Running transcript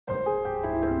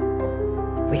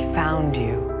We found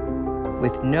you.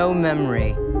 With no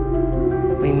memory,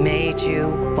 we made you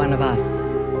one of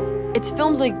us. It's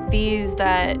films like these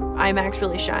that IMAX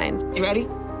really shines. You ready?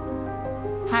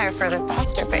 Higher, further,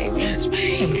 faster, baby. Yes,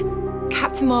 baby.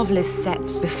 Captain Marvel is set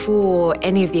before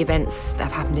any of the events that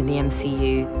have happened in the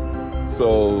MCU.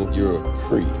 So you're a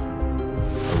Kree,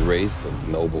 a race of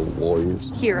noble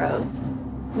warriors? Heroes.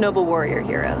 Noble warrior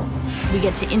heroes. We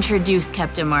get to introduce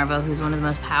Captain Marvel, who's one of the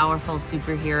most powerful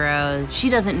superheroes. She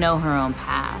doesn't know her own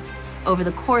past. Over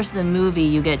the course of the movie,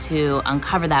 you get to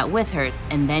uncover that with her,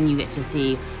 and then you get to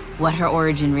see what her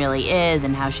origin really is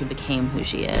and how she became who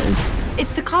she is.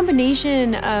 It's the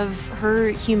combination of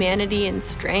her humanity and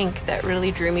strength that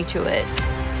really drew me to it.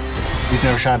 We've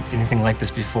never shot anything like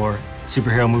this before,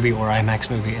 superhero movie or IMAX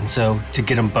movie, and so to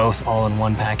get them both all in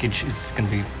one package is going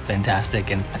to be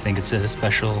fantastic, and I think it's a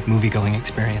special movie-going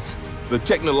experience. The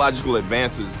technological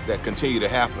advances that continue to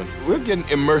happen, we're getting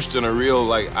immersed in a real,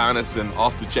 like, honest and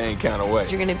off-the-chain kind of way.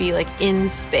 You're gonna be like in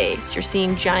space. You're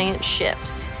seeing giant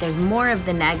ships. There's more of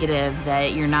the negative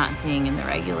that you're not seeing in the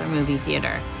regular movie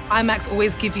theater. IMAX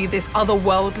always give you this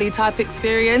otherworldly type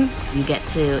experience. You get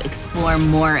to explore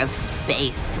more of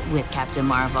space with Captain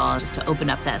Marvel, just to open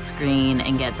up that screen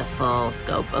and get the full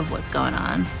scope of what's going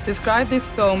on. Describe this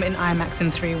film in IMAX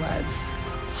in 3 words.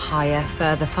 Higher,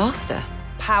 further, faster.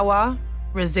 Power,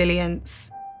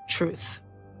 resilience, truth.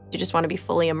 You just want to be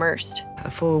fully immersed. A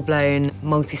full-blown,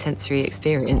 multi-sensory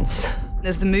experience.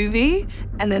 There's the movie,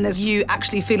 and then there's you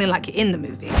actually feeling like you're in the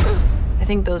movie. I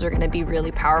think those are going to be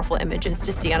really powerful images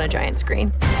to see on a giant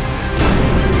screen.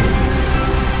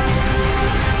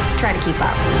 Try to keep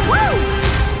up.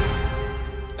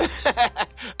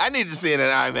 I need to see it in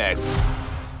IMAX.